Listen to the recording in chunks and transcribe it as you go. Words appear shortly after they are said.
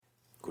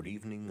Good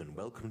evening and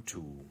welcome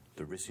to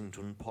the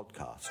Rissington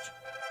Podcast.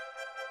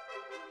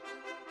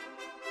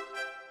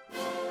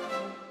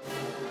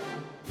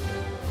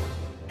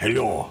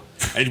 Hello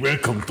and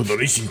welcome to the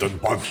Rissington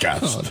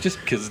Podcast. Just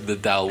because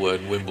Nadal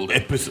won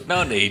Wimbledon.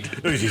 No need.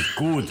 This is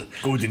good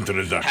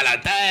introduction.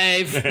 Hello,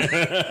 Dave.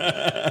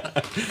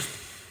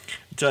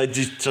 Shall I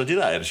do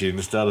that actually in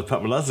the style of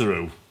Pat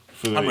Lazaro?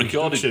 I'm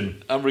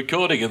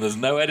recording and there's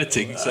no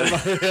editing. So.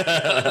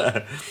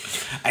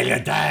 Hello,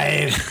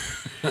 Dave.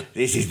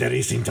 This is the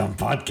Rissington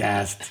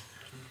Podcast.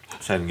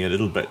 Sounding a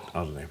little bit,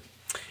 I don't know.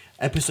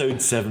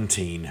 Episode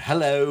 17.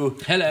 Hello.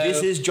 Hello.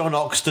 This is John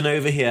Oxton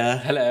over here.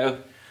 Hello.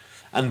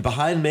 And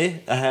behind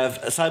me, I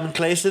have Simon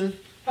Clayson.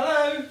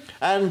 Hello.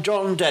 And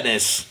John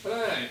Dennis.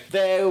 Hello.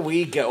 There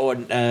we go,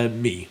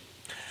 on me.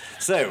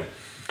 So,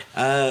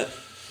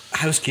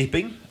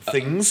 housekeeping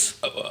things.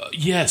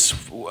 Yes.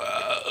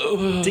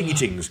 Tingy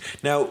tings.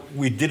 Now,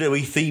 we did a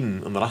wee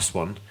theme on the last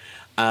one,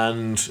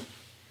 and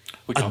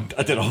I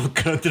don't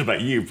know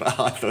about you, but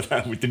I thought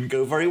that didn't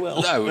go very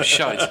well. No, it was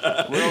shite.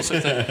 We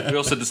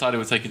also decided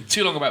we're taking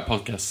too long about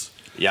podcasts.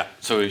 Yeah.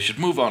 So we should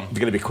move on. We're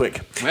going to be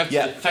quick. We have to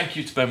say thank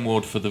you to Ben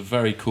Ward for the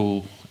very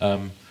cool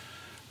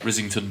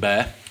Rissington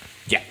bear.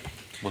 Yeah.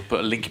 We'll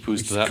put a linky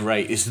poos to that.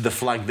 Great. This is the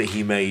flag that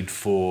he made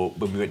for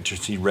when we went to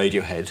see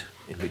Radiohead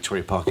in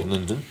Victoria Park in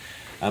London.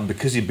 And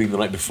because he'd been the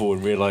night before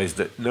and realised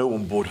that no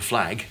one bought a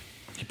flag,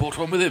 He brought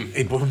one with him.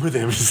 he bought one with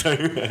him. So,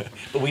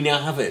 but we now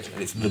have it,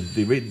 and it's the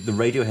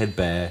Radiohead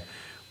bear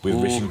with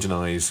Rissington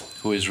eyes.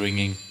 Who is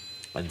ringing?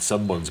 And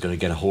someone's going to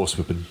get a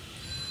horsewhipping.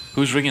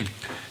 Who's ringing?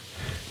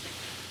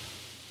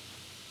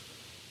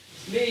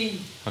 Me.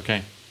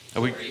 Okay.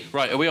 Are we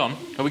right? Are we on?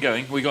 Are we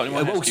going? We got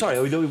anyone? Oh, sorry.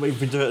 Are we waiting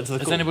for the Has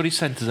call? anybody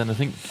sent us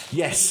anything?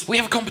 Yes. We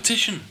have a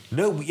competition.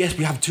 No. Yes,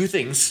 we have two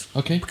things.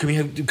 Okay.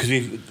 Because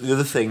the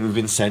other thing we've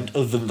been sent,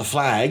 other than the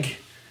flag,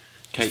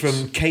 is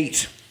from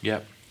Kate.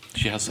 Yep.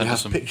 She has We sent us have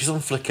some pictures on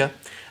Flickr,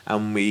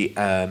 and we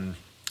I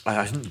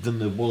haven't done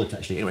the wallet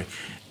actually. Anyway,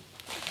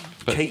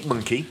 But- Kate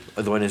Monkey,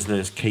 otherwise known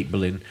as Kate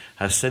Boleyn,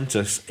 has sent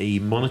us a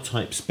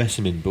monotype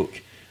specimen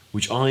book,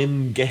 which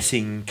I'm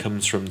guessing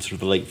comes from sort of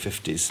the late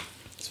 50s,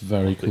 It's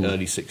very the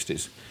early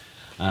 60s,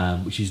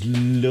 which is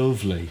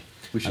lovely.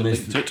 We shall And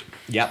link there's- to it.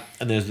 Yeah,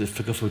 and there's the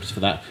Flickr photos for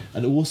that,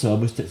 and also I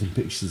must take some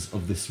pictures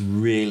of this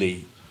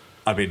really.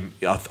 I mean,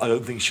 I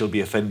don't think she'll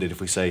be offended if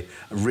we say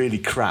a really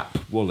crap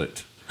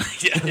wallet.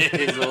 Yeah,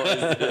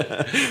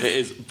 it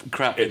is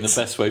crap in the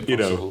best way possible. You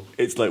know,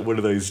 it's like one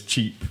of those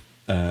cheap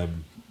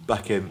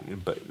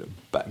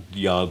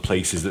backyard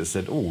places that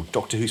said, "Oh,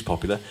 Doctor Who's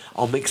popular.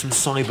 I'll make some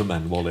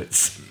Cyberman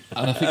wallets."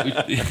 And I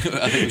think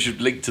we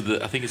should link to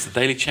the. I think it's the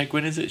Daily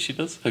Chegwin. Is it? She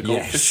does her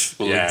goldfish. Yes,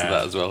 We'll link to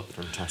that as well.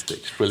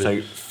 Fantastic,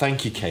 brilliant. So,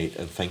 thank you, Kate,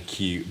 and thank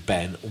you,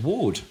 Ben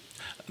Ward.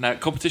 Now,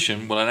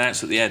 competition we'll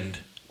announce at the end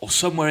or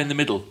somewhere in the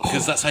middle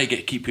because that's how you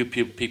keep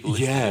people.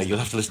 Listening. Yeah, you'll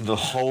have to listen to the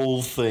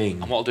whole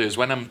thing. And what I'll do is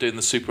when I'm doing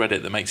the super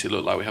edit that makes it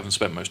look like we haven't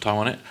spent much time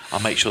on it, I'll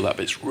make sure that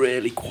bit's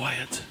really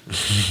quiet.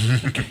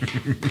 Okay.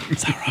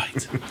 Is that right?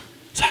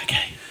 Is that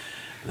okay?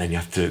 And then you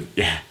have to,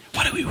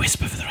 Why don't we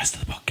whisper for the rest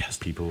of the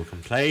podcast? people will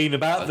complain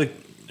about the.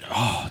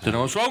 Oh, don't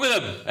know what's wrong with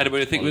them.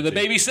 Anybody think with the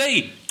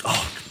BBC?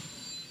 Oh,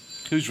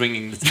 Who's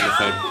ringing the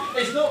telephone?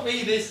 It's not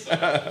me. This.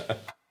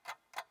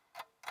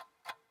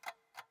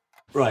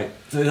 right.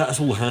 So that's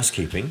all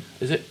housekeeping.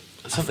 Is it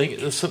something?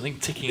 There's something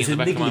ticking Is in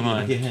it the back of my niggling in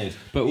mind. your head?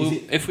 But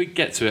if we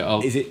get to it,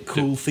 I'll. Is it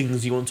cool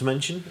things you want to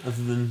mention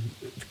other than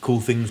the cool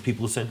things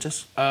people have sent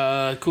us?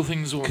 Cool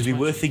things? Because we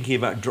were thinking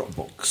about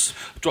Dropbox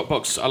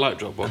Dropbox. I like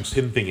Dropbox. and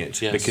pimping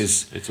it. Yes,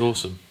 Because, it's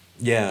awesome.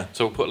 yeah,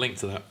 So we'll put a link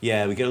to that.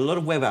 yeah, we get a lot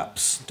of web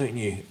apps, don't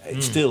you?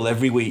 It's still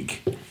every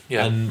week.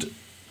 Yeah. And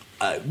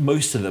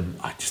most of them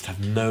I just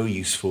have no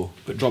use for.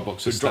 But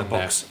Dropbox So is stand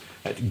Dropbox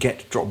at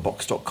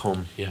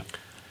getdropbox.com. Yeah.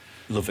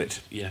 Love it.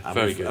 Yeah, And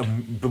very we've-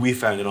 good. But we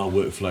found in our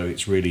workflow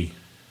it's really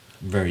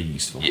very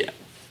useful. Yeah.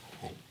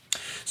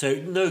 So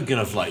no kind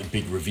of like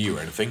big review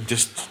or anything.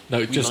 Just No,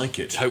 we just like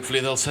it. Hopefully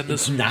they'll send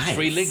us Nice.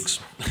 3 links.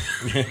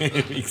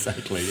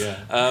 Exactly.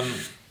 Yeah.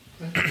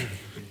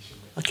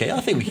 Okay, I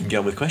think we can get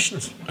on with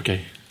questions.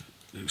 Okay.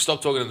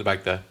 Stop talking in the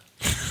back there.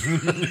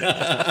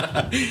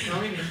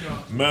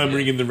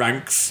 Murmuring in the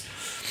ranks.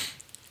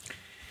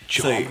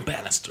 John So-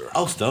 Bannister.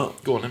 I'll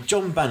start. Go on then.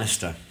 John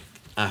Bannister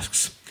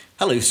asks,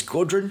 "Hello,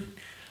 Squadron.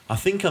 I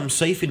think I'm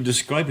safe in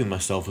describing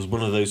myself as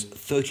one of those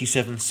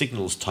 37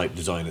 signals type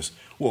designers.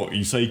 What,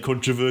 you say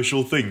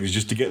controversial things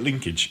just to get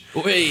linkage?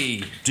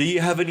 Oi! Do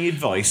you have any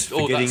advice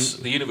for getting...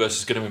 The universe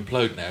is going to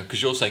implode now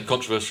because you're saying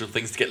controversial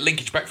things to get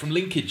linkage back from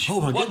linkage. Oh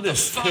my what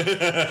goodness. The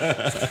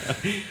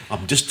fuck?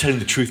 I'm just telling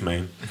the truth,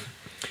 man.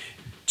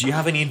 Do you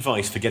have any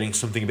advice for getting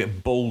something a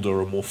bit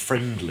bolder or more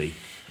friendly?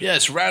 Yeah,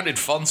 it's rounded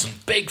fonts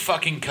and big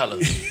fucking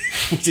colours.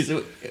 Which is...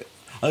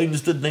 I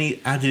understood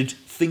they added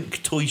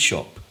Think Toy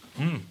Shop.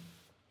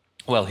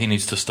 Well, he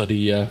needs to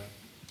study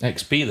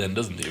XP then,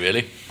 doesn't he,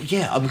 really?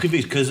 Yeah, I'm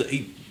confused because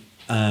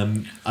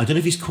I don't know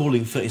if he's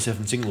calling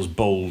 37 Signals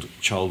bold,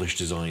 childish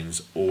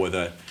designs, or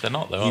whether They're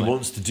not, though, he are they?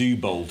 wants to do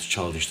bold,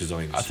 childish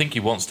designs. I think he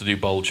wants to do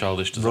bold,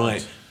 childish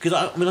designs. Right. Because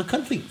I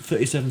kind of think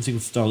 37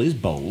 Signals style is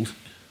bold,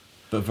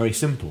 but very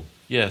simple.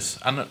 Yes,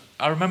 and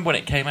I remember when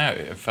it came out,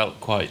 it felt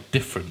quite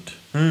different.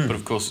 But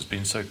of course, it's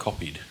been so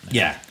copied.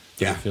 Yeah.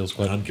 It feels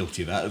quite- I'm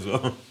guilty of that as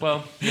well.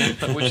 Well, yeah,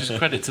 which is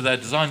credit to their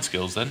design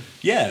skills then.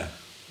 Yeah.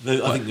 I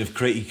think they've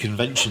created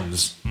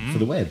conventions. for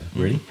the web,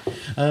 really.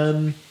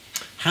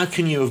 How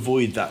can you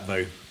avoid that,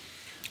 though?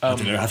 I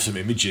don't know, have some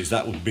images.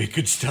 That would be a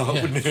good start,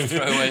 wouldn't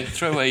it?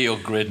 throw away your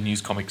grid and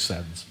use Comic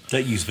Sans.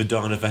 Don't use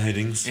Verdana for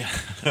headings,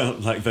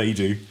 like they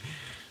do.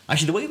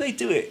 Actually, the way they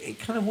do it, it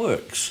kind of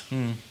works.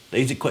 They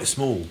use it quite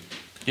small.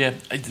 Yeah,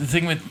 the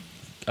thing with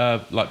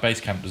like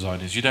Basecamp design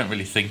is you don't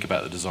really think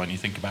about the design, you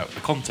think about the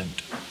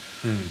content.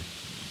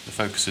 The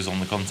focus is on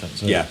the content,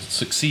 so Yeah. it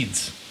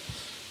succeeds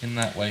in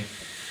that way.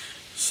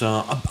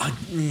 So,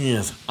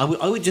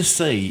 I would just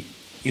say,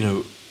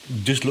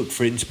 just look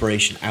for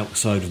inspiration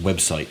outside of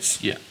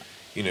websites. Yeah.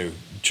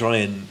 Try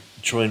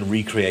and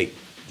recreate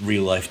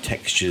real life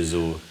textures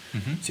or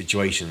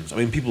situations. I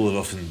mean, people have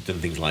often done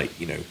things like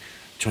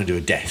try and do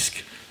a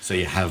desk, so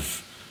you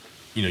have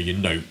your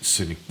notes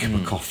and a cup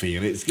of coffee,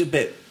 and it's a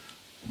bit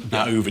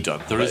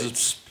overdone. There but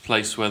is a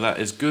place where that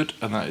is good,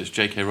 and that is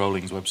J.K.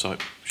 Rowling's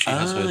website. She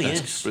has her desk,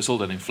 yes. but it's all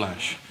done in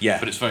Flash. Yeah.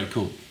 But it's very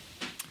cool.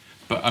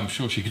 But I'm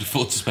sure she could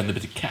afford to spend a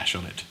bit of cash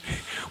on it.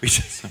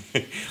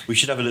 we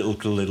should have a little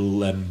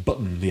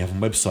button they have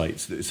on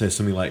websites that says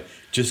something like,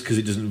 just because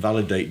it doesn't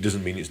validate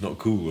doesn't mean it's not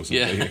cool or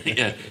something. Yeah,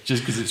 yeah.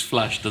 Just because it's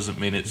Flash doesn't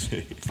mean it's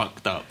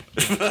fucked up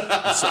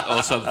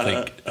or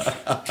something.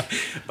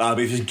 But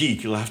if it's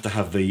geek, you'll have to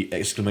have the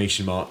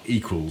exclamation mark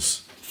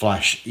equals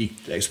Flash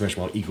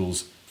exclamation mark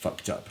equals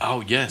fucked up.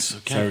 Oh yes,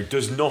 okay. So it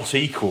does not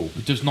equal.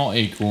 It does not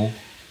equal.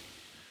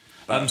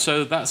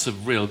 So that's a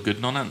real good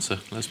non-answer.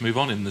 Let's move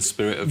on in the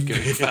spirit of going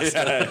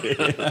faster.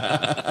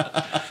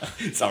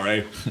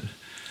 Sorry.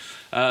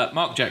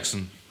 Mark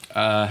Jackson.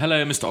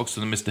 Hello, Mr.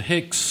 Oxton and Mr.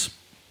 Hicks.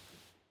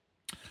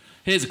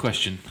 Here's a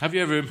question. Have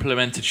you ever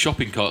implemented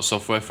shopping cart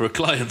software for a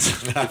client?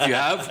 If you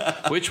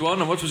have, which one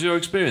and what was your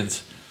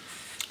experience?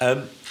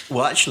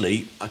 Well,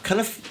 actually, I kind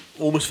of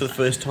almost for the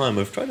first time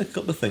I've tried a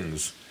couple of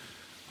things,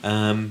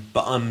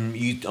 but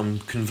I'm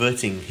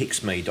converting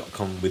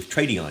Hicksmay.com with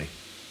Trading Eye,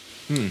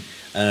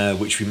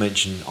 which we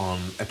mentioned on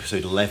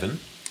episode 11,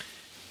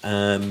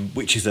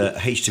 which is a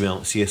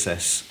HTML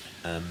CSS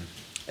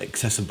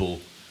accessible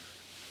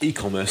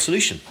e-commerce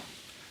solution.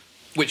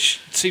 Which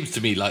seems to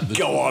me like the,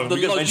 Go on, the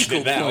we're gonna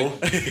mention logical it now.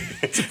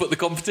 point to put the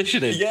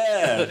competition in.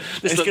 Yeah,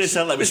 This it's going to looks-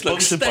 sound like we're this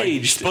looks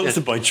staged.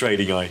 sponsored by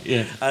Trading Eye.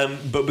 Yeah.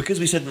 But because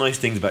we said nice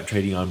things about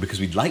Trading Eye and because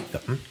we like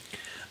them,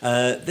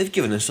 they've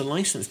given us a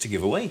license to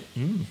give away.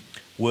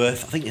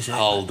 Worth, I think it's...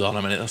 Hold on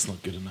a minute, that's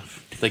not good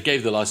enough. They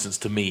gave the license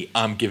to me.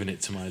 I'm giving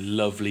it to my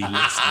lovely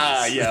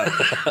listeners. yeah.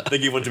 They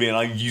give one to me and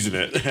I'm using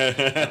it.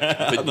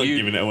 But I'm not you,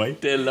 giving it away.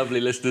 dear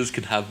lovely listeners,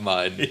 can have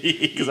mine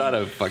because I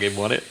don't fucking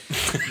want it.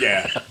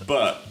 Yeah,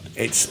 but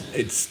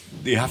it's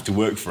you have to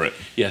work for it.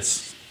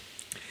 Yes.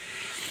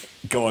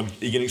 Go on,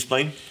 you can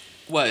explain?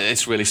 Well,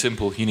 it's really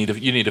simple. You need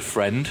a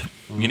friend.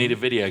 You need a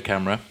video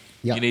camera.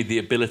 Yeah. You need the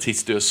ability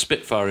to do a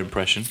Spitfire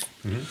impression,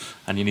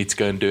 and you need to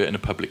go and do it in a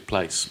public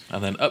place,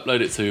 and then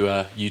upload it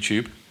to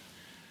YouTube.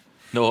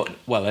 No,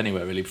 well,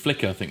 anywhere really.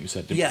 Flickr, I think we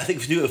said. didn't we? Yeah, I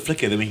think if we do it with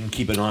Flickr, then we can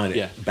keep an eye on it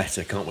Yeah.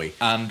 better, can't we?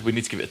 And we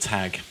need to give it a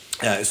tag.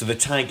 So the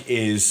tag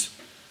is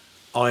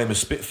I am a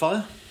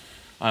Spitfire.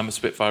 I'm a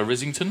Spitfire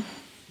Risington.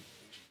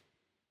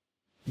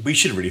 We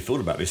should have really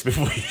thought about this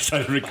before we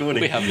started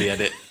recording. We have the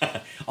edit.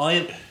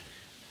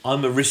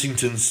 I'm a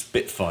Rissington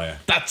Spitfire.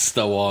 That's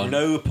the one.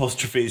 No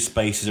apostrophes,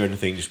 spaces, or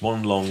anything. Just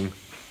one long.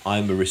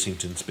 I'm a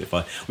Rissington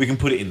Spitfire. We can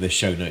put it in the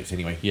show notes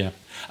anyway. Yeah.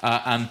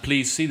 And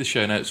please see the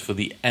show notes for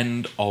the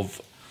end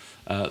of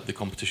the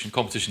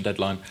competition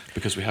deadline,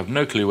 because we have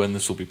no clue when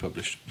this will be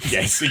published.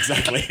 Yes,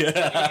 exactly.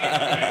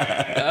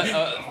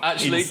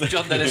 Actually,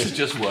 John Dennis has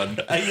just won.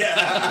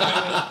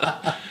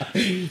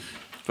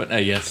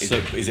 But yes.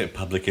 Is it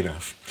public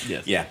enough?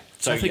 Yes. Yeah.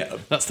 So I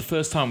think that's the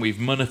first time we've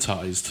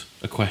monetized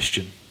a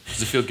question.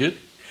 Does it feel good?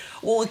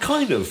 Well,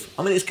 kind of.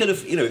 I mean, it's kind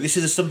of, this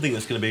is something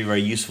that's going to be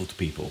very useful to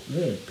people.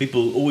 Yeah.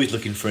 People always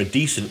looking for a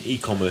decent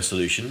e-commerce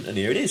solution, and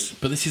here it is.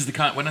 But this is the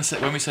kind, when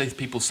we say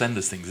people send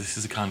us things, this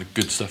is the kind of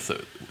good stuff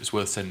that is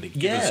worth sending.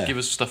 Yeah. Give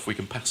us stuff we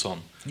can pass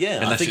on. Yeah,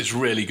 I Unless think- it's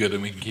really good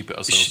and we can keep it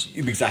ourselves.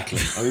 Exactly.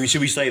 I mean,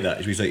 should we say that?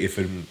 Should we say if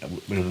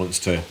anyone wants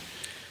to,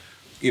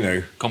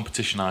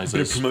 Competitionize a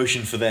bit of us.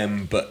 promotion for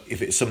them, but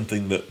if it's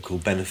something that will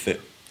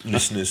benefit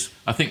listeners.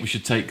 I think we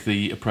should take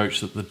the approach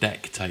that the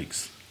deck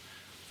takes.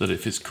 That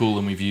if it's cool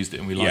and we've used it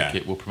and we like Yeah.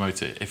 it, we'll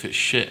promote it. If it's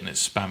shit and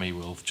it's spammy,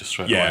 we'll just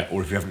throw it Yeah, away.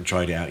 or if you haven't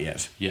tried it out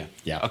yet. Yeah.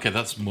 Yeah. Okay,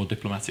 that's a more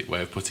diplomatic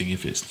way of putting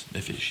if it's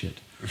shit.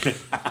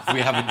 If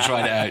we haven't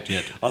tried it out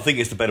yet. I think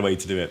it's the better way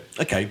to do it.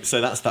 Okay, so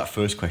that's that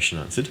first question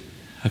answered.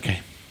 Okay.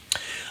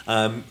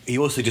 He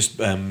also just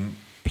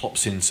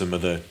plops in some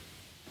other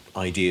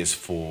ideas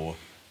for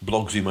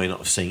blogs we may not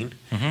have seen.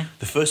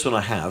 The first one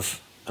I have,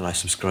 and I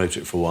subscribed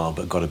to it for a while,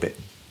 but got a bit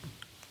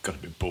got a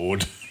bit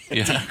bored.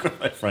 Yeah. To be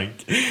quite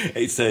frank.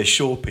 It's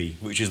Shorpy,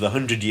 which is the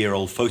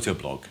 100-year-old photo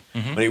blog.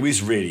 But it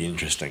was really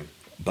interesting.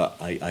 But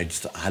I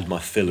just had my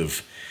fill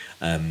of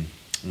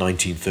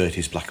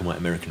 1930s black and white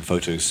American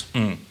photos.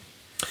 So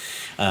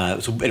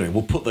anyway,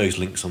 we'll put those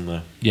links on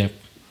the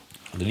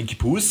linky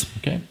poos.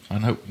 Okay. I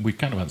hope we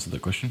kind of answered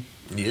that question.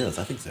 Yes,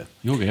 I think so.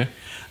 You'll go.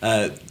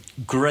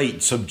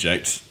 Great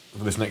subject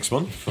for this next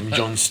one from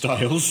John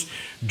Stiles.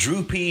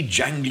 Droopy,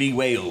 jangly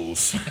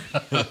whales.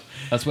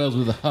 That's Wales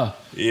with a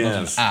H.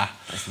 Yes. Not an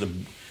A. That's the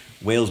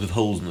whales with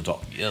holes in the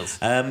top. Yes.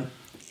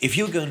 If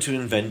you're going to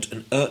invent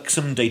an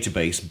irksome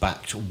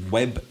database-backed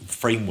web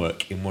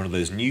framework in one of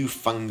those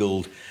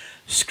new-fangled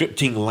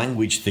scripting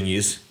language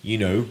thingies, you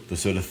know, the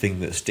sort of thing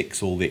that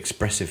sticks all the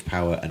expressive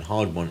power and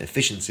hard-won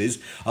efficiencies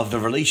of the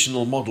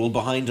relational model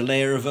behind a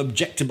layer of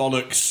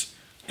objectibolics.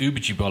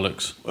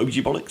 Ubergy-bollocks.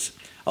 Objectibolics?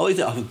 Oh, is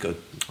it? Oh, good.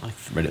 I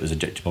read it as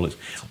objectibolics.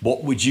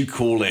 What would you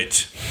call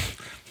it?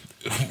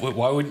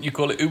 Why wouldn't you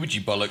call it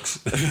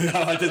Ubergy-bollocks?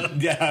 I didn't,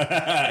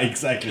 yeah,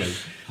 exactly.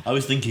 I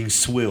was thinking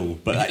swill,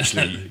 but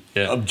actually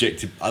Yeah.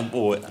 objective,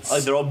 or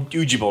either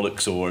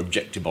ujibolics or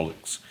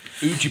objectibolics.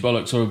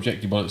 Ubergy-bollocks or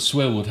Objecty-bollocks.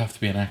 Swill would have to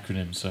be an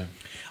acronym, so...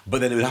 But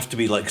then it would have to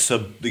be like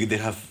they'd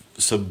have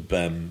sub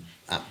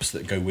apps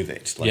that go with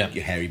it, like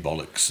your hairy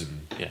bollocks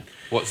and... Yeah.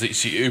 What's it?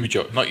 So your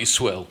Ubergy, not your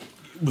swill.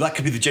 Well, that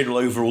could be the general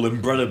overall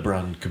umbrella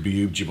brand, could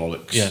be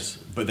ujibolics. Yes.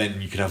 But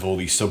then you could have all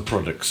these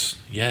sub-products.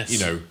 Yes. You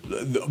know,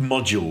 the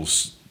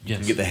modules. You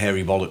can Yes. get the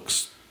hairy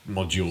bollocks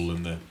module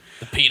and the...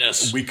 The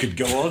penis. We could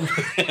go on.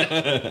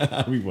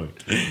 We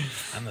won't.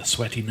 And the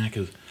sweaty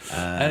knackers.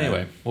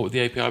 Anyway, what would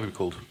the API be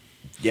called?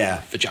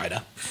 Yeah.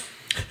 Vagina.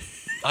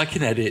 I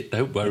can edit,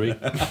 don't worry.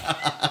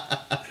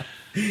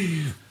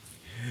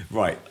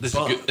 Right. This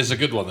is a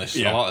good one, this.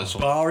 I like this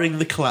one. Barring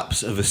the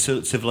collapse of a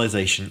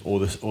civilization or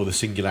the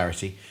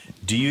singularity,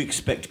 do you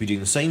expect to be doing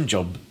the same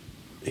job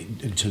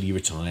until you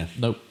retire?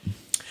 Nope.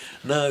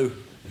 No.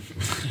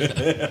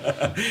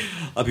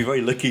 I'd be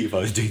very lucky if I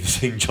was doing the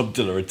same job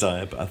till I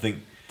retire, but I think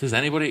Does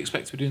anybody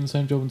expect to be doing the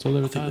same job until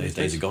they retire? those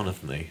days are gone,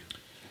 haven't they?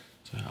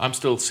 I'm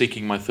still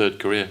seeking my third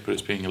career, but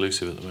it's being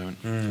elusive at the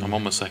moment. I'm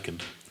on my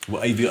second.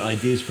 What have you got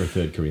ideas for a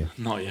third career?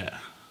 Not yet.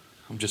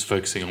 I'm just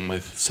focusing on my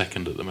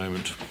second at the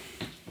moment.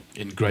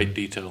 In great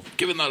detail.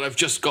 Given that I've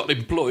just got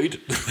employed.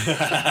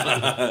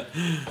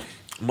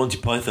 Monty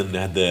Python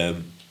had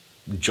the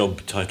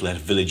job title had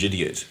Village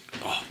Idiot,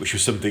 which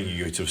was something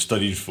you had to have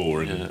studied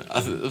for. And Yeah.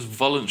 I think it's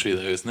voluntary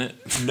though, isn't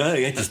it? no,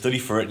 you had to study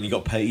for it, and you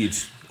got paid.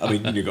 I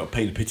mean, you got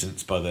paid a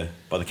pittance by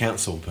the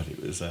council, but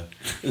it was a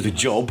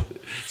job.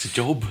 It's a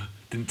job.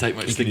 Didn't take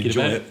much You can thinking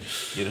enjoy about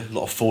it. You know, a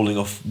lot of falling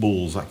off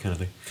walls, that kind of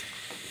thing.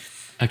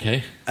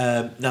 Okay.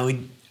 Now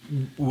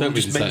we'll Don't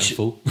just read this out in mention.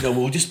 full. No,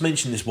 we'll just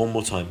mention this one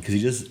more time because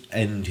he does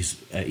end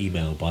his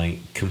email by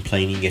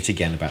complaining yet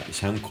again about the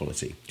sound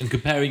quality. And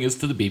comparing us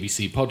to the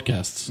BBC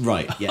podcasts.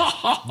 Right. Yeah.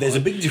 There's a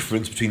big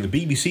difference between the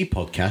BBC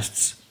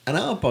podcasts and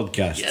our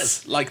podcasts.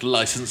 Yes, like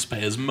license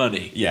payers'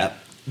 money. Yeah.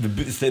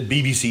 It's the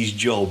BBC's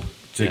job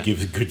to Yeah.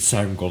 give good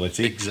sound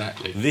quality.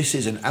 Exactly. This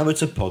is an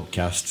amateur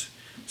podcast,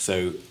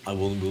 so I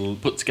will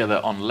Put together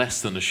on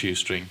less than a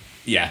shoestring.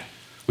 yeah.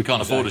 We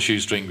can't afford a Exactly.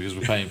 shoestring because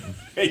we're paying.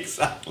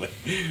 Exactly.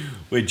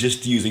 We're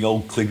just using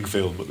old cling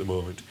film at the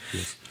moment.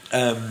 Yes.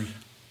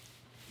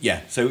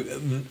 Yeah, so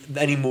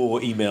any more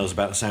emails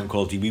about sound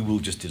quality, we will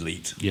just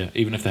delete. Yeah,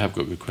 even if they have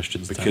got good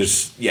questions.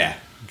 Because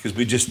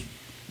we just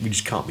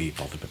can't be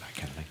bothered with that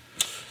kind of thing.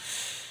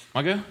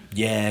 I go?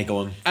 Yeah, go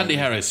on. Andy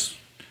Harris.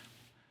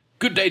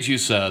 Good day to you,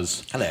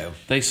 sirs. Hello.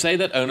 They say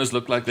that owners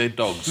look like they're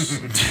dogs.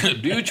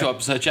 Do you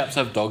chaps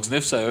have dogs? And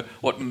if so,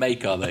 what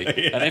make are they?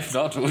 Yes. And if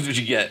not, what did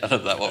you get out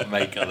of that? What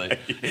make are they?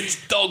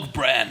 It's dog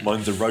brand.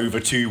 Mine's a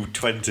Rover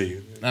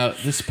 220. Now,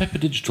 this is Pepper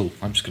Digital.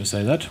 I'm just going to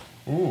say that.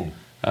 Ooh.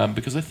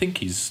 Because I think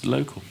he's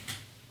local.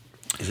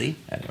 Is he?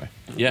 Anyway.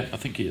 Yeah, I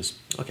think he is.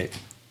 Okay.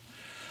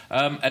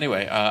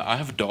 Anyway, I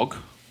have a dog,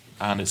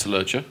 and it's a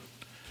lurcher.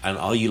 And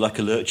are you like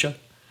a lurcher?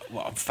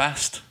 Well, I'm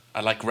fast.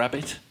 I like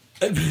rabbit.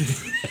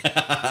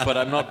 But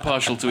I'm not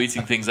partial to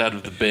eating things out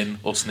of the bin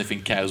or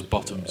sniffing cows'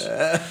 bottoms.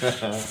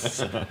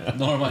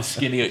 Nor am I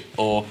skinny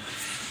or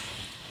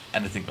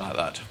anything like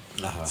that.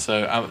 Uh-huh.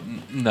 So,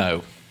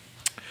 no.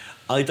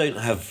 I don't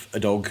have a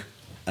dog,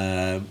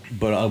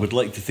 but I would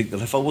like to think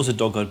that if I was a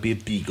dog, I'd be a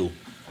beagle.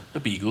 A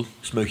beagle.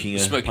 Smoking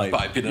a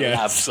pipe in a lab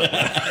Yes.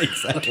 somewhere.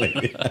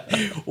 Exactly.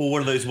 Or one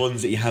of those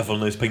ones that you have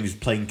on those things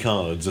playing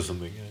cards or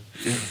something.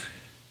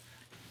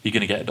 You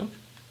going to get a dog?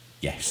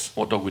 Yes.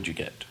 What dog would you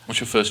get?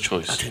 What's your first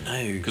choice? I don't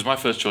know. Because my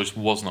first choice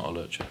was not a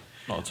lurcher.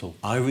 Not at all.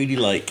 I really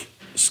like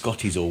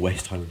Scotties or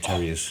West Highland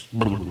Terriers.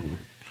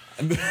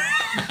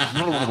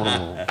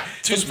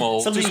 Too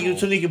small. Something you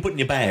can put in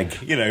your bag,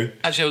 you know.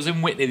 Actually, I was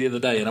in Whitney the other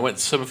day and I went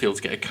to Summerfield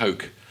to get a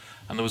Coke.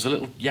 And there was a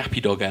little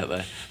yappy dog out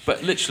there.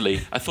 But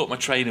literally, I thought my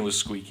trainer was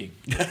squeaking.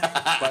 But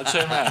I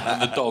turned around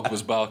and the dog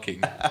was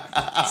barking.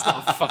 It's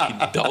not a fucking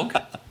dog.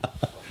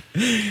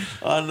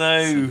 I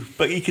know,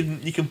 but you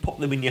can pop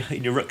them in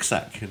your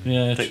rucksack and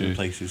Yeah, take them true.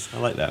 places. I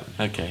like that.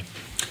 Okay.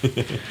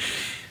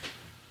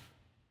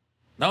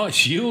 No,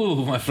 it's you,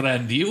 my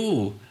friend,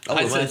 you. Oh,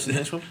 I am I said- the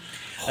next one?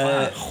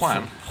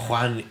 Juan.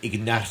 Juan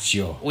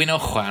Ignacio. We know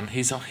Juan.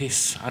 I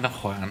know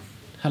Juan.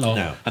 Hello.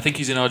 Now, I think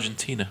he's in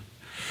Argentina.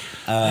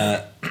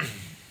 hi,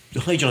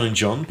 John and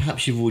John.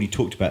 Perhaps you've already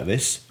talked about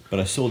this, but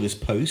I saw this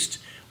post,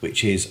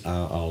 which is,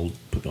 I'll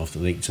put off the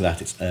link to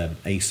that. It's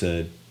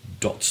Asa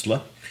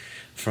Dotzler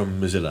from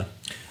Mozilla,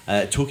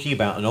 talking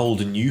about an old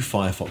and new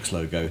Firefox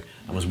logo,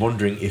 and was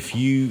wondering if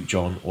you,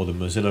 John, or the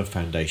Mozilla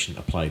Foundation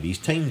apply these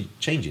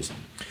changes.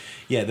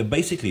 Yeah,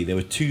 basically there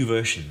were two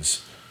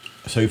versions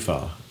so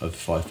far of the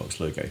Firefox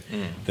logo.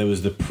 There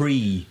was the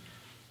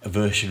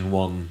pre-version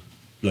 1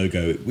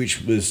 logo,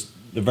 which was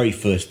the very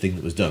first thing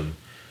that was done.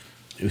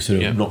 It was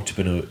sort of knocked up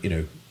in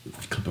a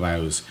couple of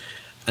hours,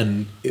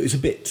 and it was a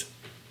bit,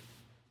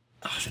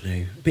 I don't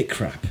know, a bit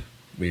crap,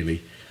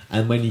 really.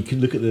 And when you can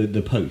look at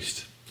the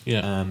post, You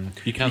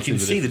you can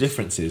see the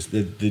differences,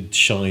 the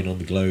shine on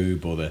the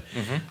globe, or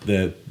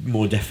the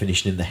more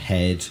definition in the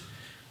head.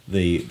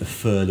 The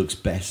fur looks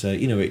better.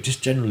 It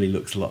just generally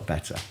looks a lot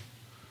better.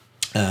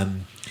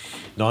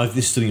 Now,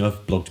 this is something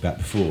I've blogged about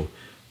before,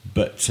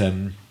 but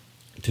to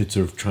sort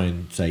of try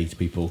and say to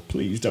people,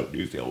 please don't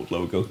use the old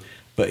logo.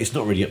 But it's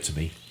not really up to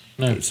me.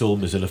 No. It's all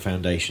Mozilla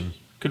Foundation.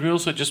 Could we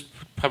also just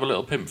have a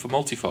little pimp for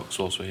Multifox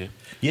whilst we're here?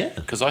 Yeah.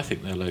 Because I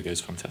think their logo is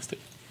fantastic.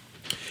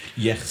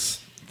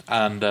 Yes.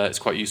 And it's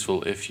quite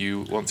useful if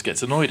you want to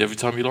get annoyed every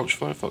time you launch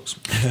Firefox.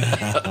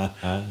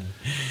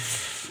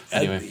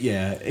 Anyway.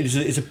 Yeah,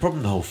 it's a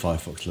problem, the whole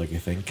Firefox logo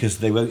thing, because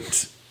they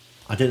won't.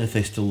 I don't know if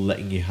they're still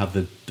letting you have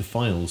the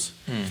files.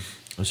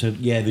 And so,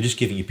 yeah, they're just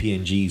giving you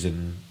PNGs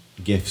and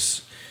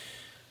GIFs.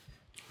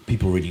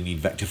 People really need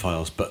vector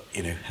files, but,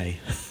 hey.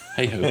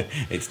 Hey-ho.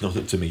 It's not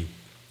up to me.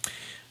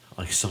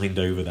 I signed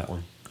over that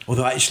one.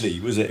 Although, actually,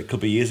 was it a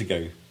couple of years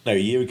ago? No, a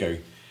year ago.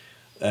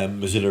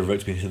 Mozilla wrote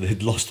to me and said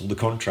they'd lost all the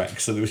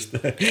contracts, so there was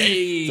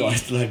Hey. so I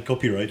still had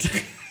copyright.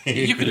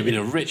 You could have been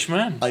a rich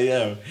man. I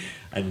know,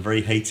 and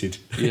very hated.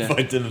 Yeah. If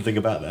I did anything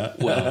about that.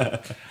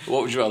 Well,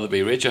 what would you rather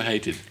be, rich or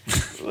hated?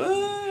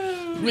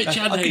 Well, Rich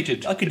and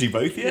hated. I could do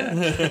both,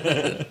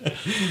 yeah.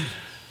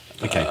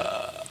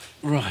 Okay.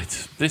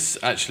 Right. This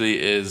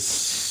actually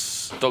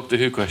is Doctor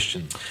Who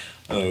question.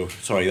 Oh,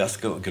 sorry, that's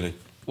going to...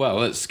 Well,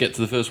 let's get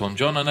to the first one.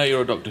 John, I know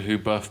you're a Doctor Who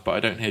buff, but I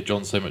don't hear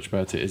John so much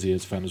about it. Is he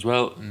as a fan as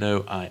well?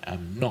 No, I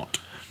am not.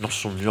 Not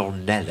from your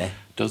Nelly.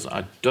 Does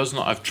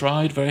not. I've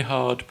tried very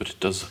hard, but it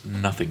does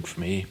nothing for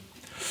me.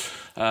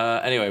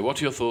 Anyway, what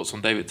are your thoughts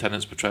on David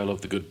Tennant's portrayal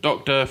of the Good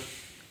Doctor?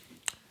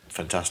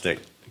 Fantastic.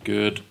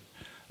 Good.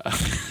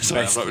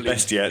 Sorry, Best, I'm not really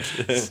best yet.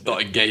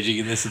 not engaging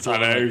in this at all. I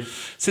know.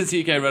 Since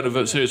the UK run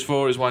of Series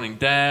 4 is winding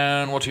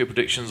down, what are your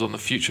predictions on the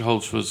future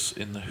holds for us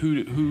in the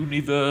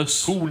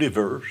Who-universe?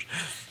 Who-universe.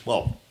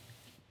 Well,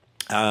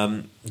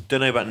 don't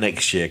know about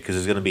next year, because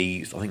there's going to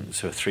be, I think,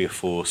 sort of 3 or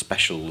 4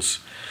 specials,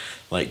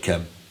 like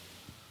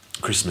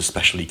Christmas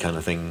special-y kind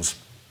of things.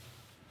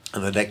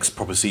 And the next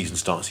proper season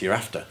starts the year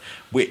after,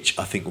 which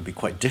I think will be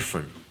quite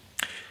different.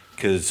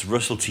 Because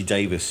Russell T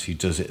Davies, who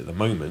does it at the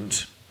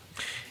moment,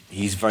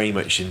 he's very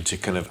much into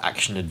kind of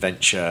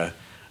action-adventure,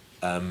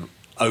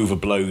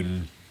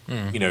 overblown,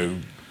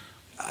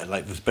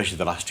 like especially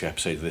the last 2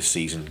 episodes of this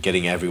season,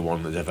 getting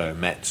everyone that's ever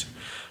met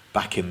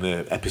back in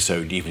the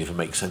episode, even if it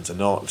makes sense or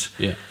not.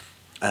 Yeah.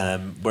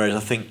 Whereas I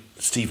think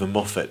Stephen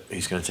Moffat,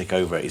 who's going to take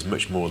over it, is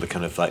much more the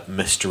kind of like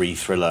mystery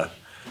thriller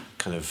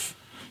kind of...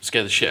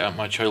 Scare the shit out of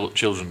my children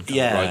kind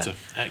Yeah. of writer.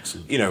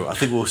 Excellent. I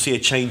think we'll see a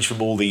change from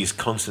all these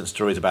constant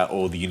stories about,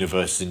 the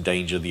universe is in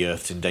danger, the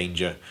Earth's in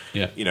danger.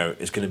 Yeah.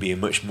 It's going to be a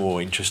much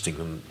more interesting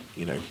than,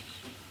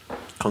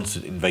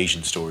 constant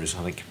invasion stories,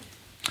 I think.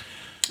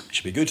 It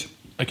should be good.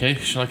 Okay,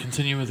 shall I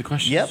continue with the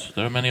questions? Yep.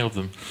 There are many of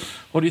them.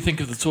 What do you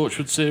think of the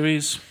Torchwood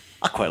series?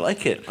 I quite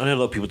like it. I know a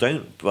lot of people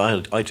don't,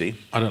 but I do.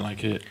 I don't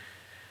like it.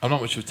 I'm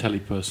not much of a telly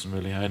person,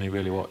 really. I only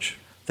really watch.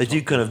 They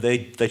do kind of,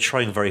 they're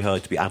trying very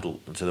hard to be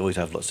adult, and so they always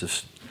have lots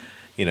of,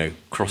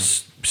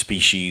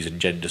 cross-species and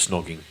gender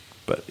snogging,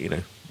 but,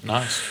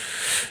 Nice.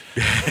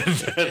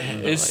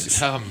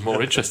 I'm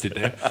more interested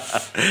now.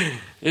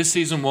 Is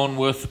season 1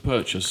 worth the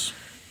purchase?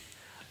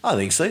 I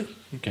think so.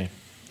 Okay.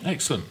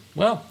 Excellent.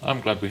 Well,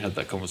 I'm glad we had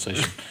that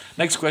conversation.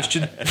 Next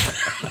question.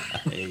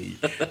 Hey,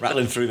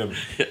 rattling through them.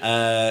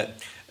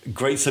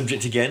 Great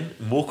subject again.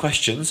 More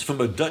questions from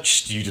a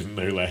Dutch student,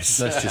 no less.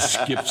 Let's just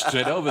skip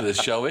straight over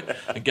this, shall we?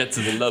 And get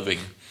to the loving.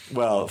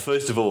 Well,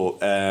 first of all,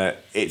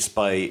 it's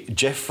by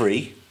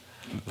Jeffrey,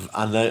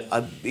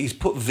 and he's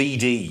put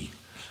VD,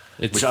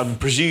 which I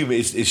presume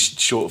is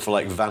short for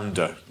like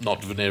Vanda.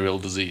 Not venereal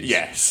disease.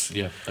 Yes.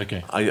 Yeah,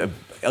 okay.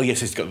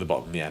 Yes, it's got at the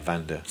bottom. Yeah,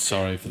 Vanda.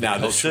 Sorry for Now,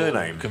 the the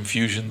surname.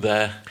 confusion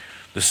there.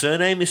 The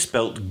surname is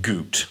spelt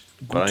Goot,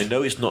 but I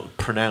know it's not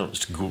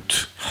pronounced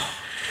Goot.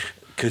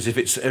 Because if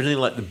it's anything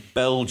like the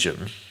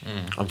Belgian,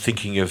 I'm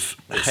thinking of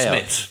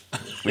Geert,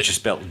 which is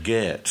spelt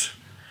Geert.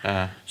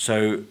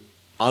 So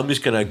I'm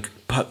just going to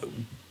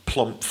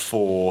plump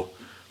for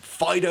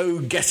Fido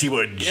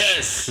Gettywood.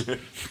 Yes!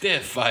 Dear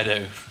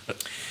Fido.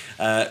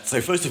 So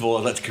first of all,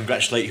 I'd like to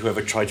congratulate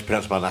whoever tried to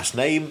pronounce my last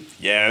name.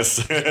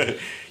 Yes.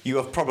 You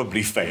have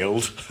probably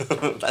failed.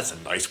 That's a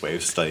nice way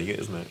of saying it,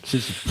 isn't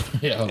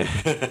it?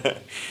 Yeah.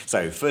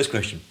 So, first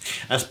question.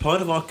 As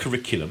part of our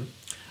curriculum,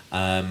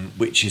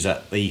 which is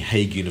at the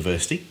Hague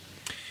University,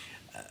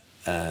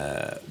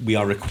 we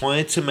are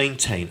required to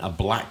maintain a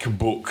black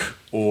book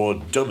or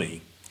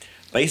dummy.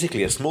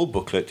 Basically, a small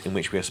booklet in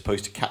which we are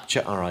supposed to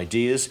capture our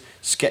ideas,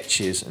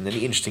 sketches, and any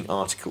interesting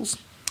articles.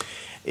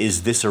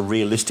 Is this a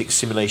realistic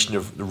simulation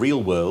of the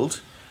real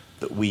world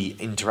that we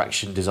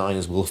interaction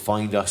designers will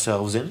find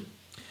ourselves in?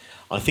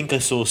 I think I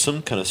saw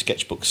some kind of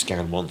sketchbook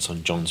scan once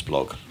on John's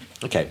blog.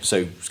 Okay,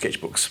 so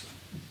sketchbooks.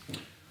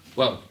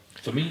 Well,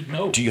 for me,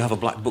 no. Do you have a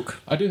black book?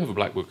 I do have a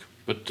black book,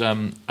 but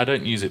I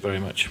don't use it very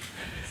much.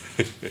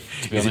 To be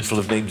Is it honest. full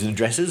of names and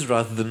addresses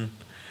rather than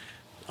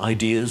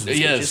ideas? And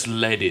Yes, sketches?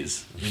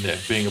 ladies. You know,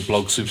 being a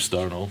blog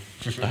superstar and all,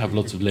 I have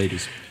lots of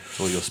ladies.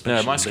 Or your No,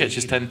 special my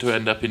sketches lady? tend to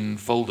end up in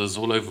folders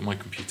all over my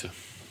computer.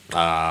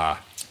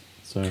 Ah,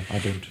 So I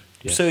don't.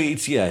 Yeah. so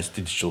it's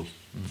digital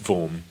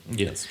form.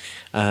 Yes.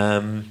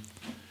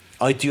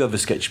 I do have a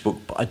sketchbook,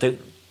 but I don't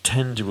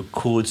tend to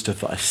record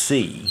stuff that I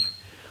see.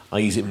 I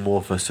use it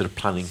more for sort of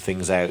planning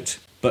things out.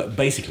 But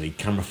basically,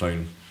 camera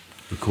phone,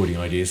 recording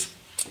ideas.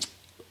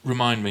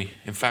 Remind me.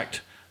 In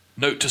fact,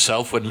 note to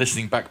self when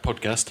listening back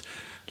podcast,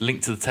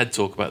 link to the TED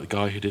Talk about the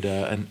guy who did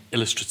an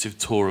illustrative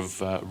tour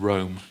of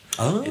Rome.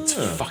 Ah. It's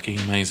fucking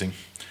amazing.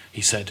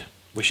 He said,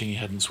 wishing he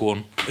hadn't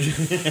sworn.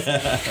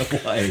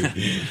 Why?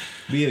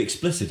 We are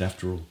explicit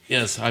after all.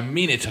 Yes, I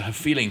mean it. I have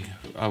feeling.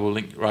 I will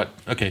link. Right.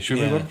 Okay. Should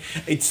we move on?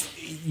 It's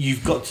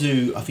you've got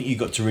to. I think you've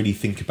got to really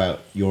think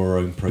about your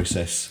own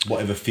process.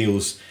 Whatever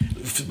feels.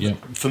 Yeah.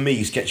 For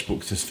me,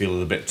 sketchbooks just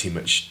feel a bit too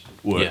much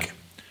work. Yeah.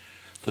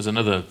 There's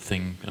another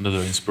thing, another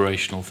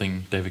inspirational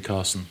thing. David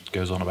Carson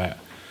goes on about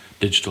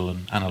digital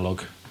and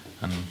analog,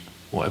 and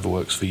whatever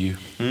works for you.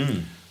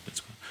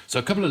 So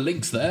a couple of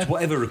links there.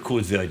 Whatever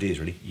records the ideas,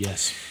 really.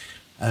 Yes.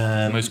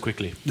 Um, Most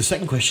quickly. The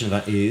second question of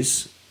that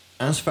is,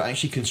 as for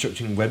actually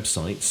constructing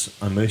websites,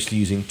 I'm mostly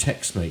using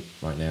TextMate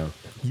right now.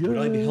 Would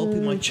I be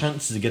helping my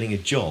chances of getting a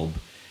job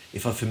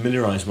if I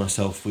familiarise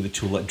myself with a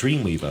tool like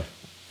Dreamweaver?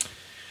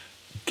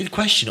 Good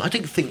question. I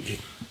don't think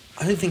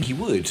he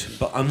would,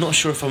 but I'm not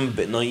sure if I'm a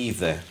bit naive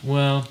there.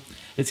 Well,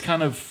 it's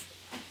kind of.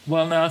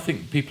 Well, no, I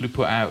think people who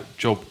put out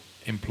job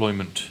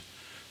employment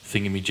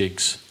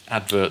thingamajigs,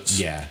 adverts,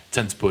 Yeah.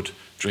 tend to put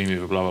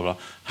Dreamweaver, blah, blah, blah.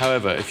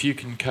 However, if you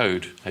can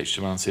code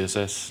HTML and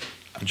CSS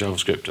and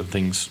JavaScript and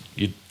things,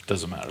 it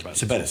doesn't matter about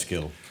It's a better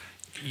skill.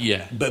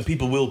 Yeah. But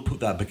people will put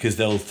that because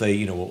they'll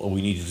say, well,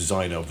 we need a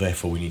designer,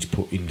 therefore we need to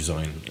put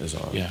InDesign as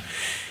our. Yeah.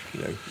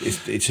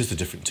 It's just a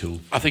different tool.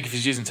 I think if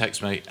he's using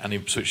TextMate and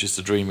he switches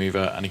to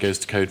Dreamweaver and he goes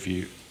to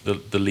CodeView,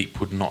 the leap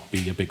would not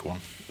be a big one.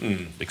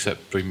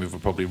 Except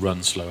Dreamweaver probably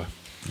runs slower.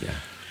 Yeah.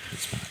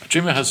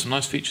 Dreamweaver has some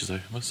nice features, though,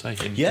 I must say,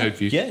 in Yeah,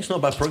 CodeView. yeah, it's not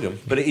a bad program,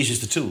 but it is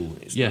just a tool.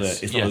 It's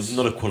Yes,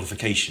 not a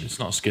qualification. It's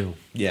not a skill.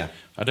 Yeah.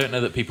 I don't know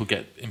that people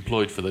get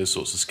employed for those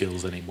sorts of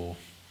skills anymore.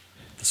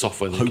 The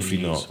software they Hopefully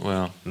can use. not.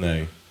 Well,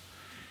 No.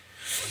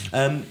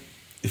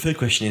 The third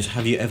question is: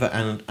 have you ever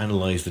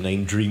analysed the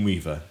name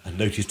Dreamweaver and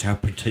noticed how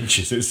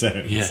pretentious it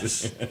sounds?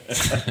 yes.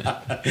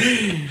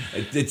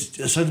 It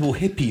sounds more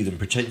hippie than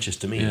pretentious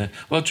to me. Yeah.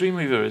 Well,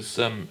 Dreamweaver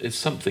is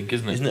something,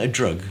 isn't it? Isn't it a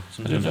drug?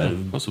 Some I don't sort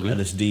of, know, possibly.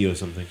 LSD or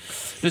something.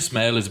 This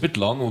mail is a bit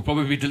long and will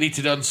probably be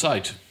deleted on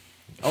site.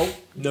 Oh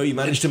no, you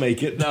managed to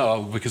make it.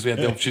 No, because we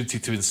had the opportunity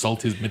to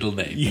insult his middle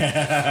name.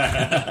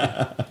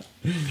 Yeah.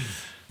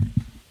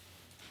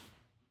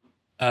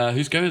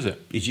 Whose go is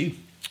it? It's you.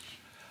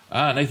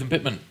 Nathan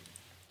Pittman.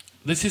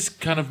 This is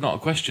kind of not a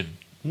question,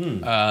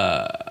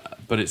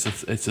 but it's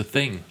a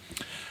thing.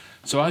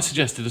 So I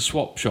suggested a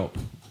swap shop.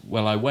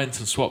 Well, I went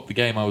and swapped the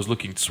game I was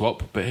looking to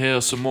swap, but here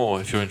are some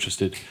more if you're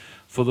interested.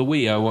 For the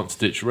Wii, I want to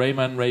ditch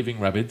Rayman Raving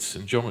Rabbids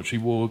and Geometry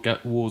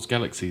Wars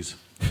Galaxies.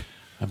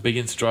 I'm big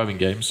into driving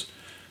games,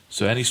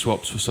 so any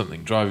swaps for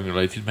something driving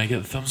related may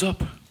get the thumbs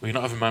up. Well, you're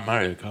not having my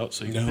Mario Kart,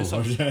 so you can piss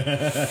off.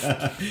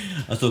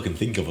 That's all I can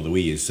think of on the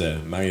Wii is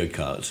Mario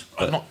Kart.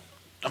 But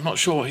I'm not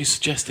sure what he's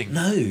suggesting.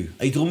 no,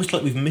 it's almost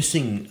like we're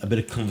missing a bit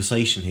of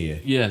conversation here.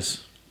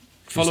 Yes.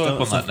 Follow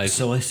up on that, Nathan.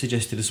 So I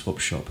suggested a swap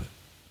shop.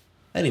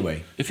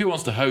 Anyway, If he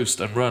wants to host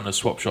and run a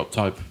swap shop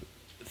type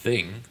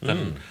thing,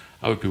 then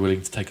I would be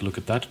willing to take a look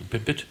at that and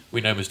pimp it.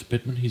 We know Mr.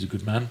 Pittman, he's a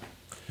good man.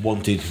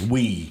 wanted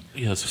Wii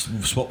Yes.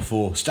 swap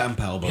for stamp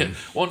album. Yeah.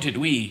 Wanted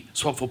we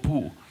swap for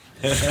poo.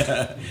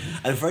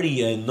 And for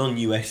any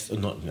non-US or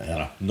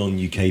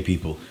non-UK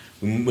people,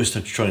 we must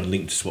have to try and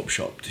link to Swap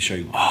Shop to show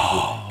people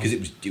because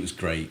it was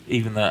great.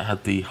 Even that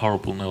had the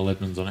horrible Noel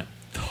Edmonds on it.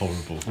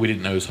 Horrible. We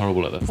didn't know it was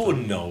horrible at that Poor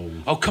time. Noel.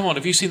 Oh, come on,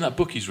 have you seen that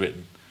book he's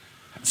written?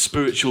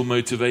 Spiritual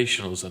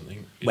Motivation or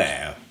something?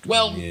 Well,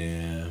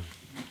 yeah.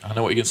 I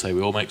know what you're going to say.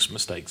 We all make some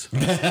mistakes.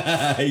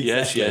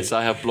 Yes,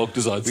 I have blog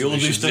design We all do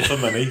solutions. stuff for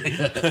money.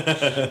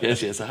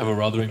 Yes, I have a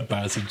rather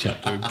embarrassing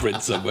chapter in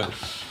print somewhere.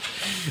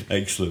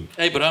 Excellent.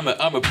 Hey, but I'm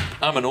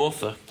an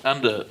author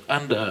and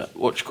a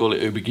what you call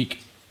it, Uber Geek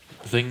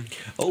thing.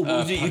 Oh, what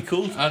was it you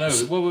called? I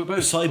know. Well, we're both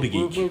Cyber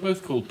Geek. We're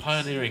both called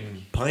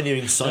pioneering.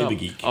 Pioneering Cyber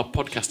Geek. Our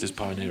podcast is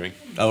pioneering.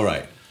 Oh,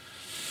 right.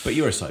 But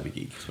you're a cyber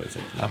geek, that's what I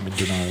said. I'm in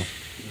denial.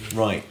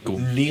 Right. Go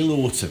on. Neil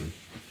Orton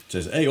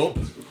says, "Hey up.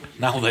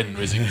 Now then,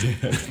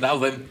 Risington. Now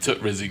then,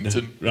 Tut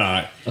Risington.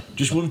 Right.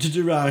 Just wanted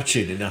to write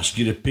in and ask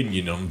your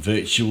opinion on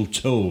virtual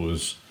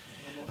tours.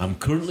 I'm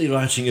currently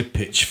writing a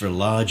pitch for a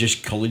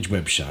largest college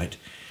website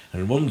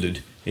and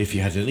wondered if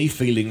you had any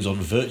feelings on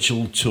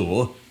virtual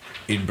tour,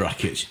 in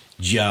brackets,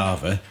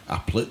 Java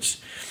applets,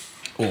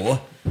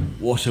 or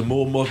what a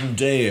more modern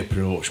day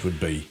approach would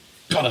be."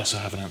 God, I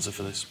have an answer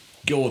for this.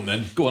 Go on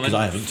then. Go on, 'cause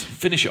then. I haven't.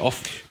 Finish it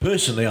off.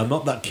 Personally, I'm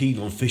not that keen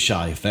on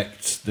fisheye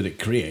effects that it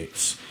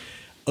creates.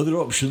 Other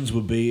options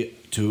would be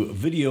to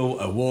video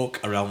a walk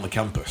around the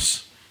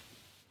campus.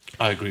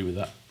 I agree with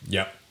that.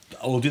 Yep.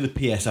 I'll do the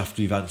PS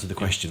after you've answered the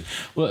question.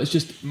 Well, it's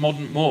just a more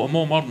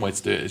modern way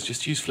to do it is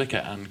just use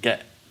Flickr and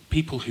get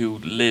people who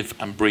live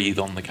and breathe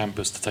on the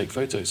campus to take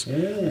photos.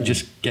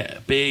 Just get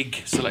a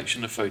big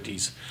selection of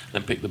photos,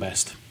 then pick the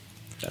best.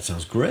 That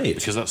sounds great.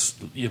 Because that's...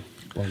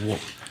 Well, what?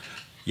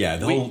 Yeah,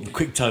 the whole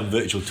QuickTime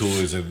virtual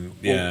tours and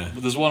Well,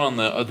 there's one on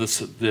the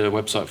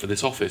website for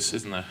this office,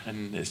 isn't there?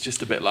 And it's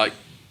just a bit like...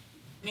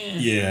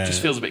 Yeah. It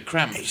just feels a bit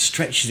cramped. it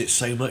stretches it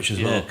so much as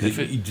Yeah, well because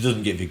if it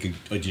doesn't give you a good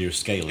idea of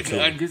scale at all.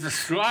 That'd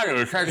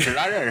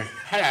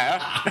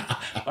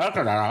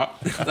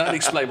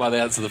explain why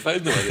they answer the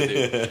phone the way they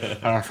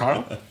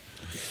do.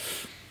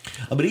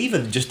 But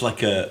even just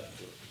like a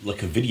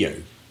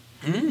video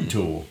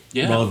tour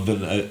Yeah. rather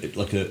than a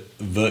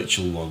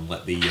virtual one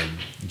like the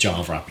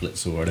Java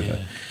applets or whatever.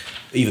 Yeah.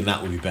 Even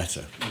that would be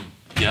better.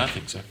 Yeah, I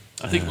think so.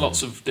 I think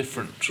lots of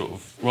different sort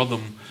of, rather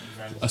than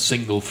a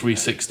single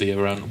 360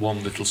 around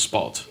one little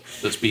spot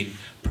that's been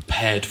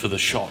prepared for the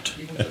shot,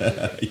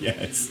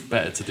 Yes.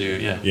 better to do,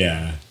 yeah.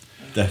 Yeah,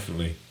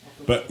 definitely.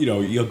 But,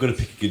 you've got to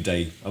pick a good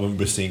day. I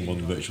remember seeing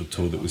one virtual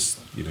tour that was,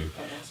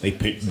 they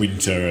picked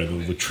winter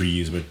and all the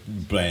trees were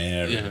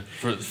bare. Yeah,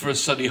 for a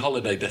sunny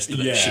holiday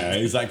destination. Yeah,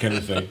 it's that kind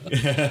of thing.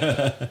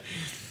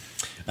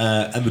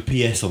 And the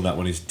PS on that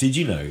one is, did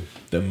you know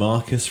that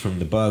Marcus from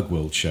the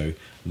Bergworld show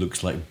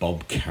looks like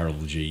Bob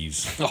Carroll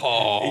G's?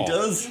 Oh, He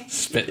does.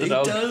 Spit the He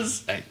dog.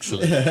 does.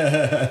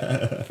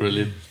 Excellent.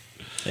 Brilliant.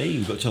 Hey,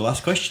 we've got to the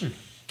last question.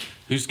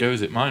 Whose go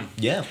is it? Mine.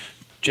 Yeah.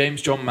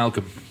 James John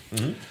Malcolm.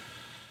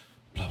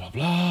 Blah, blah,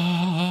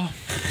 blah.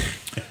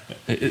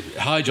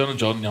 Hi, John and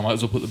John. I might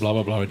as well put the blah,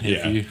 blah, blah in here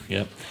Yeah. for you.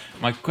 Yeah.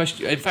 My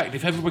question, in fact,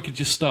 if everybody could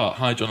just start,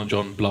 hi, John and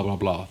John, blah, blah,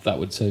 blah, that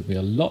would save me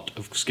a lot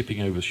of skipping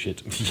over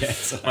shit.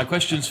 Yes. My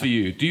question's for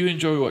you. Do you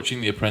enjoy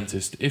watching The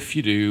Apprentice? If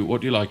you do,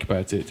 what do you like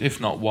about it? If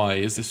not, why?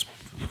 Is this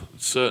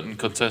certain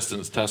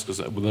contestants' task?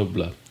 Blah, blah,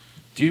 blah.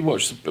 Do you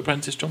watch The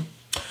Apprentice, John?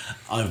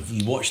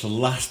 I've watched the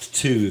last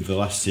two of the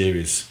last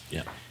series.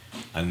 Yeah.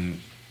 And,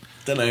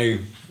 don't know,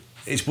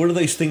 it's one of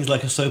those things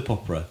like a soap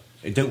opera.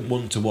 I don't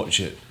want to watch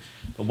it.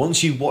 But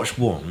once you watch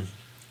one,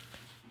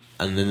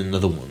 and then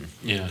another one,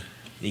 Yeah.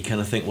 you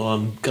kind of think, well,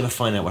 I'm going to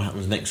find out what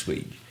happens next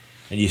week.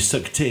 And you're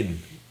sucked in,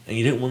 and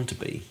you don't want to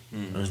be.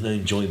 And there's no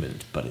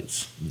enjoyment, but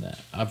it's Nah,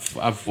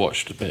 I've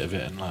watched a bit of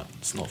it, and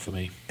that's not for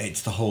me.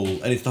 it's the whole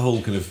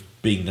kind of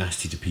being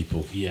nasty to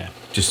people Yeah.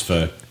 just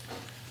for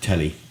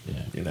telly.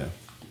 Yeah.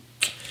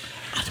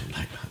 I don't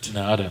like that.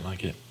 No, I don't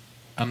like it.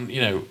 And,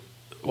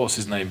 what's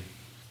his name?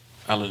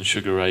 Alan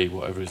Sugar Ray,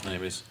 whatever his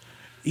name is.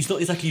 He's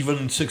not exactly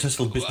run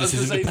successful I was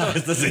businesses in the gonna say,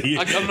 past, does he?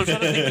 I'm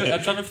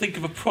trying to think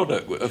of a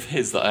product of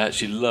his that I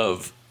actually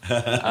love,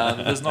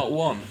 and there's not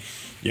one.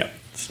 Yeah.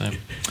 So,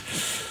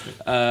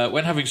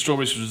 when having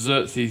strawberries for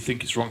dessert, do you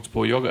think it's wrong to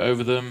pour yogurt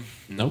over them?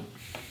 Nope.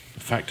 In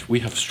fact, we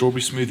have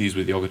strawberry smoothies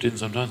with yogurt in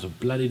sometimes. They're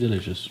bloody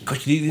delicious. Gosh,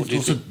 What do you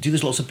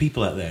there's lots of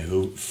people out there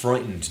who are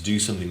frightened to do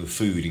something with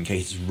food in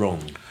case it's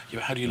wrong. Yeah,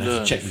 but how do you And I have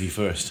learn? to check with you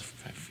first.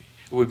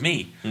 With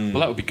me? Well,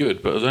 that would be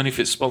good, but only if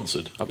it's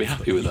sponsored. I'd be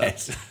happy with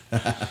that.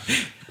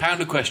 Yes. Pound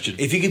a question.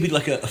 If you could be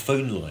like a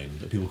phone line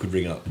that people could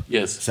ring up,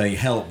 Yes. saying,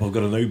 "Help! I've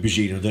got an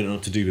aubergine. I don't know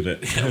what to do with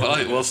it."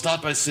 Well,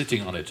 start by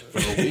sitting on it for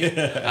a week,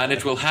 and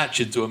it will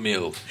hatch into a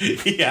meal.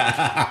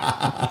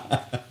 Yeah.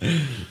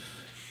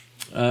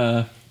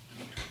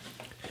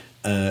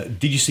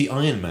 Did you see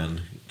Iron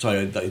Man? Sorry,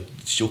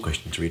 it's your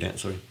question to read out.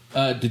 Sorry.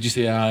 Did you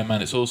see Iron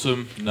Man? It's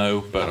awesome.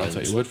 No, but I'll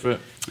take your word for it.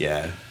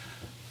 Yeah.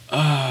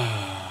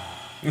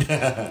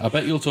 I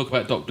bet you'll talk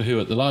about Doctor Who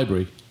at the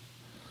library.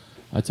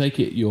 I take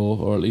it you're,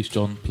 or at least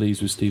John,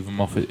 pleased with Stephen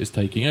Moffat is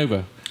taking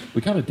over.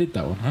 We kind of did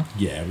that one, huh?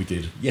 Yeah, we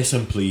did. Yes,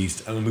 I'm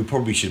pleased. And we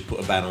probably should put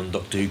a ban on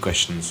Doctor Who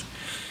questions.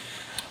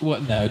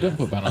 Well, no, don't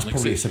put a ban on That's it.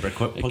 probably a 'cause separate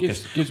it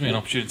podcast. gives me an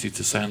opportunity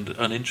to sound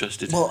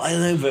uninterested. Well, I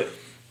know, but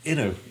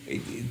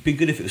it'd be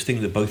good if it was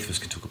things that both of us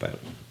could talk about.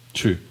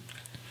 True.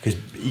 Because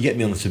you get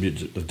me on the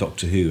subject of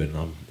Doctor Who, and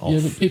I'm off. Yeah,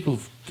 but people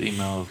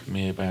email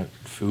me about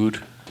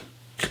food.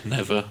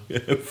 Never.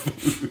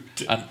 Food.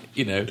 And,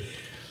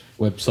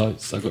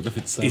 websites. I've got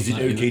nothing to say. Is on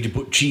it that okay either. to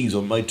put cheese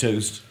on my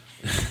toast?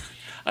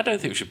 I don't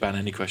think we should ban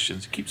any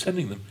questions. Keep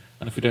sending them.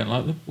 And if we don't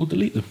like them, we'll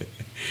delete them.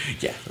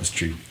 Yeah, that's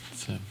true.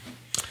 So.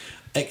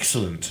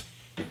 Excellent.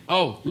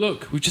 Oh,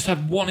 look, we've just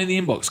had one in the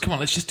inbox. Come on,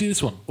 let's just do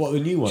this one. What, the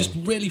new one? Just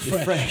really The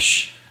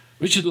fresh.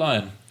 Richard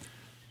Lyon.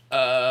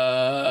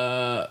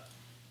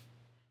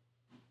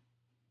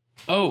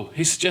 Oh, Oh,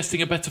 he's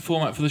suggesting a better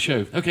format for the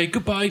show. Okay,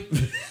 goodbye.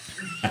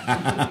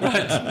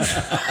 Right.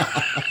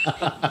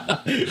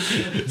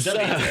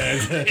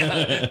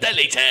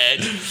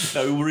 Deleted.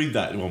 No, we'll read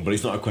that one, but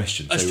it's not a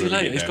question. It's so too we'll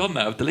read late. it It's down. gone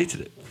now. I've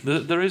deleted it.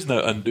 There is no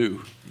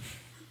undo.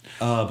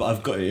 But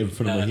I've got it in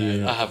front of me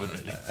here. I haven't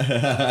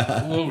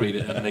really. We'll read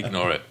it and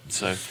ignore it.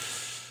 So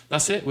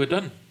that's it. We're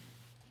done.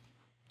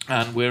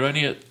 And we're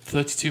only at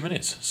 32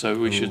 minutes. So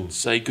we should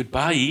say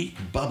goodbye.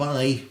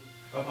 Bye-bye.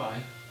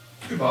 Bye-bye.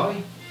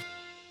 Goodbye.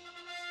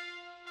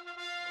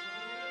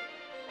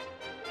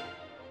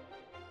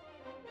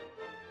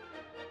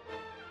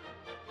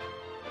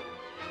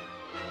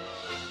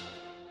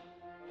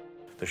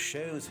 The show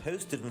is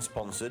hosted and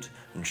sponsored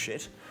and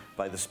shit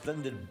by the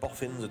splendid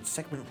boffins at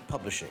Segment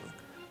Publishing.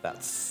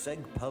 That's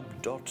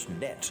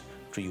segpub.net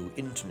for you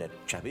internet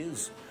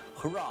chappies.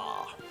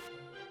 Hurrah!